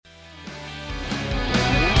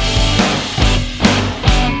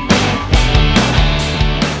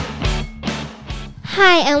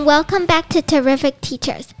Hi, and welcome back to Terrific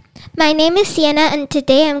Teachers. My name is Sienna, and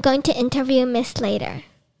today I'm going to interview Miss Slater.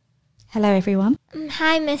 Hello, everyone.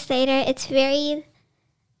 Hi, Miss Slater. It's very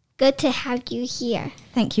good to have you here.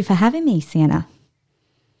 Thank you for having me, Sienna.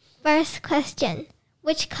 First question.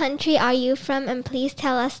 Which country are you from, and please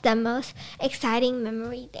tell us the most exciting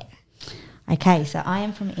memory there. Okay, so I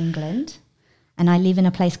am from England, and I live in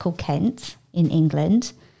a place called Kent in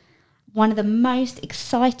England. One of the most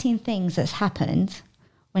exciting things that's happened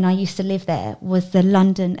when I used to live there was the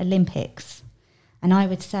London Olympics. And I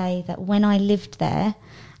would say that when I lived there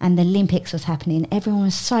and the Olympics was happening, everyone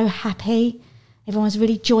was so happy, everyone was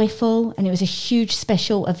really joyful, and it was a huge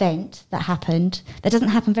special event that happened. That doesn't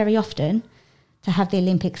happen very often, to have the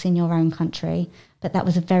Olympics in your own country, but that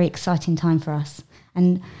was a very exciting time for us.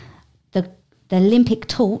 And the Olympic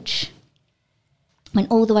torch went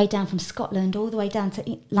all the way down from Scotland, all the way down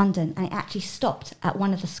to London, and it actually stopped at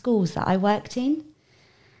one of the schools that I worked in,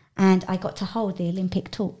 and I got to hold the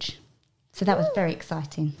Olympic torch. So that was very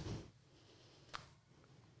exciting.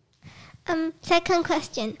 Second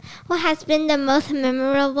question. What has been the most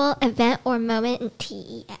memorable event or moment in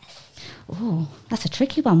TES? Oh, that's a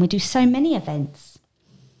tricky one. We do so many events.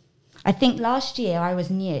 I think last year I was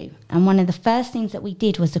new, and one of the first things that we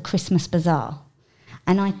did was the Christmas Bazaar.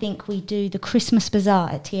 And I think we do the Christmas Bazaar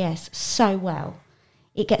at TS so well.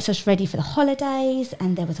 It gets us ready for the holidays,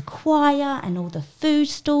 and there was a choir, and all the food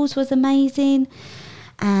stalls was amazing.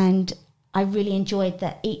 And I really enjoyed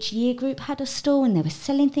that each year group had a stall and they were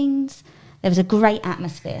selling things. There was a great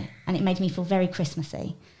atmosphere, and it made me feel very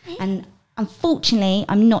Christmassy. And unfortunately,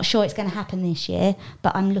 I'm not sure it's going to happen this year,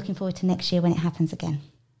 but I'm looking forward to next year when it happens again.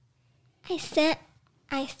 I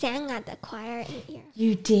sang at the choir in here.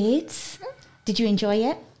 You did? Mm-hmm. Did you enjoy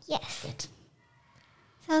it? Yes. Good.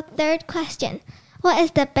 So third question. What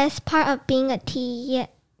is the best part of being a TES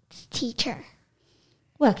teacher?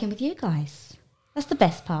 Working with you guys. That's the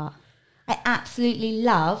best part. I absolutely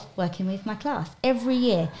love working with my class every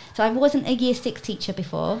year. So I wasn't a year 6 teacher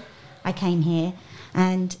before I came here,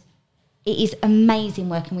 and it is amazing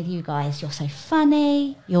working with you guys. You're so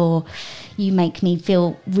funny. You make me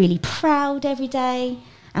feel really proud every day.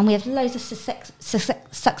 And we have loads of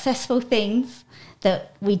successful things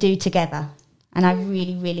that we do together. And I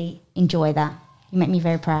really, really enjoy that. You make me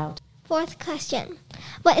very proud. Fourth question.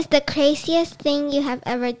 What is the craziest thing you have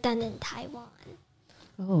ever done in Taiwan?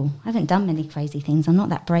 Oh, I haven't done many crazy things. I'm not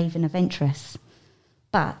that brave and adventurous.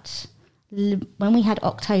 But when we had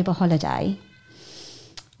October holiday,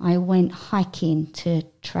 I went hiking to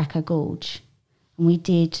Tracker Gorge. And we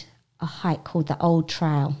did a hike called the Old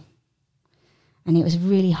Trail. And it was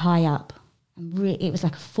really high up. And it was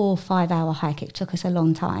like a 4 or 5 hour hike. It took us a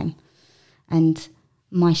long time. And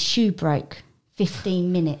my shoe broke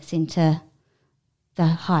 15 minutes into the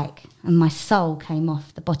hike, and my sole came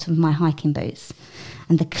off the bottom of my hiking boots.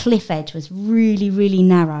 And the cliff edge was really, really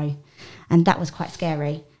narrow. And that was quite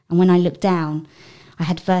scary. And when I looked down, I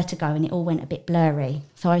had vertigo and it all went a bit blurry.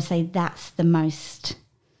 So I would say that's the most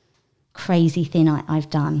crazy thing I've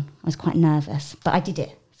done. I was quite nervous, but I did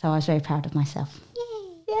it. So I was very proud of myself.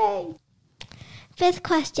 Yay! Fifth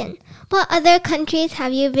question. What other countries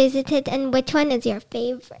have you visited, and which one is your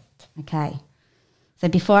favorite? Okay. So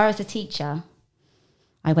before I was a teacher,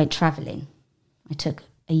 I went travelling. I took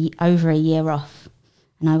over a year off,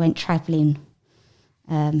 and I went travelling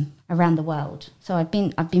around the world. So I've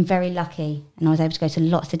been very lucky, and I was able to go to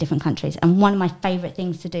lots of different countries. And one of my favourite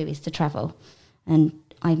things to do is to travel, and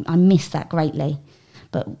I miss that greatly.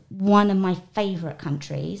 But one of my favourite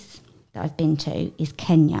countries that I've been to is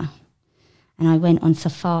Kenya. And I went on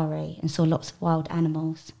safari and saw lots of wild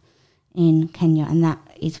animals in Kenya. And that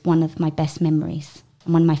is one of my best memories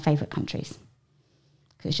and one of my favourite countries.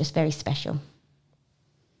 Because it's just very special.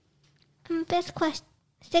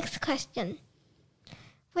 Sixth question.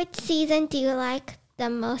 Which season do you like the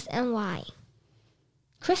most and why?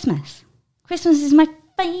 Christmas. Christmas is my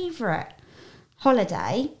favourite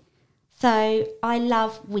holiday. So I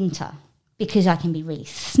love winter because I can be really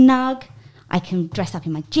snug. I can dress up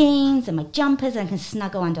in my jeans and my jumpers, and I can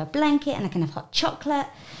snuggle under a blanket, and I can have hot chocolate.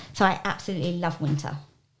 So I absolutely love winter.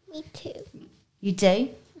 Me too. You do?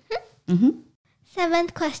 Mm-hmm. Mm-hmm.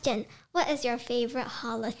 Seventh question. What is your favorite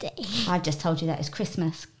holiday? I just told you that it's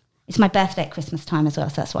Christmas. It's my birthday at Christmas time as well,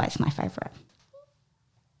 so that's why it's my favourite.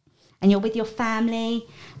 And you're with your family,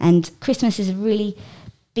 and Christmas is a really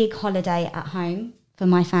big holiday at home for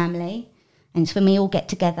my family. And it's when we all get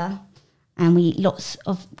together and we eat lots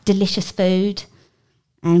of delicious food,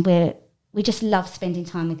 and we just love spending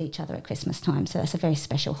time with each other at Christmas time. So that's a very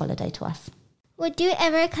special holiday to us. Would you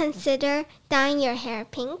ever consider dyeing your hair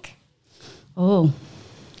pink? Oh,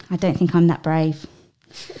 I don't think I'm that brave.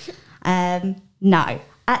 No.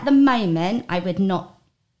 At the moment, I would not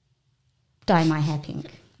dye my hair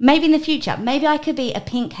pink. Maybe in the future. Maybe I could be a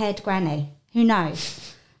pink-haired granny. Who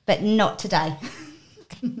knows? But not today.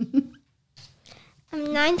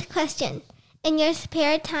 Ninth question. In your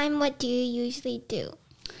spare time, what do you usually do?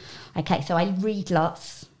 Okay, so I read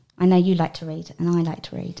lots. I know you like to read, and I like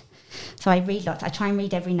to read. So I read lots. I try and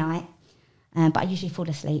read every night, but I usually fall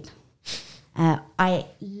asleep. I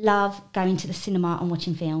love going to the cinema and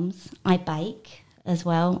watching films. I bake as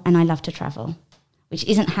well, and I love to travel, which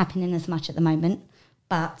isn't happening as much at the moment,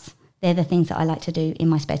 but they're the things that I like to do in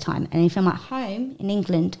my spare time. And if I'm at home in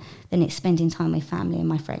England, then it's spending time with family and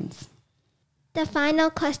my friends. The final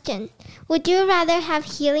question. Would you rather have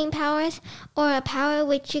healing powers or a power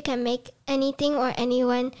which you can make anything or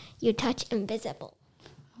anyone you touch invisible?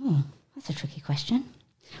 Oh, that's a tricky question.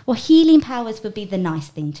 Well, healing powers would be the nice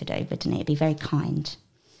thing to do, wouldn't it? It'd be very kind.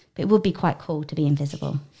 But it would be quite cool to be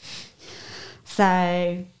invisible. So,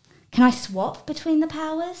 can I swap between the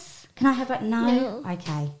powers? Can I have No.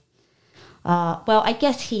 Okay. Well, I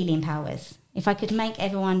guess healing powers. If I could make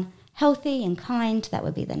everyone healthy and kind, that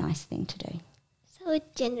would be the nice thing to do. So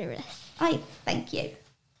generous. Thank you.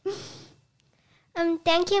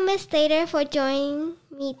 Thank you, Miss Slater, for joining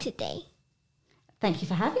me today. Thank you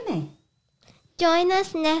for having me. Join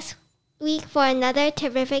us next week for another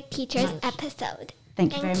Terrific Teachers episode.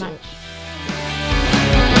 Thank you very much.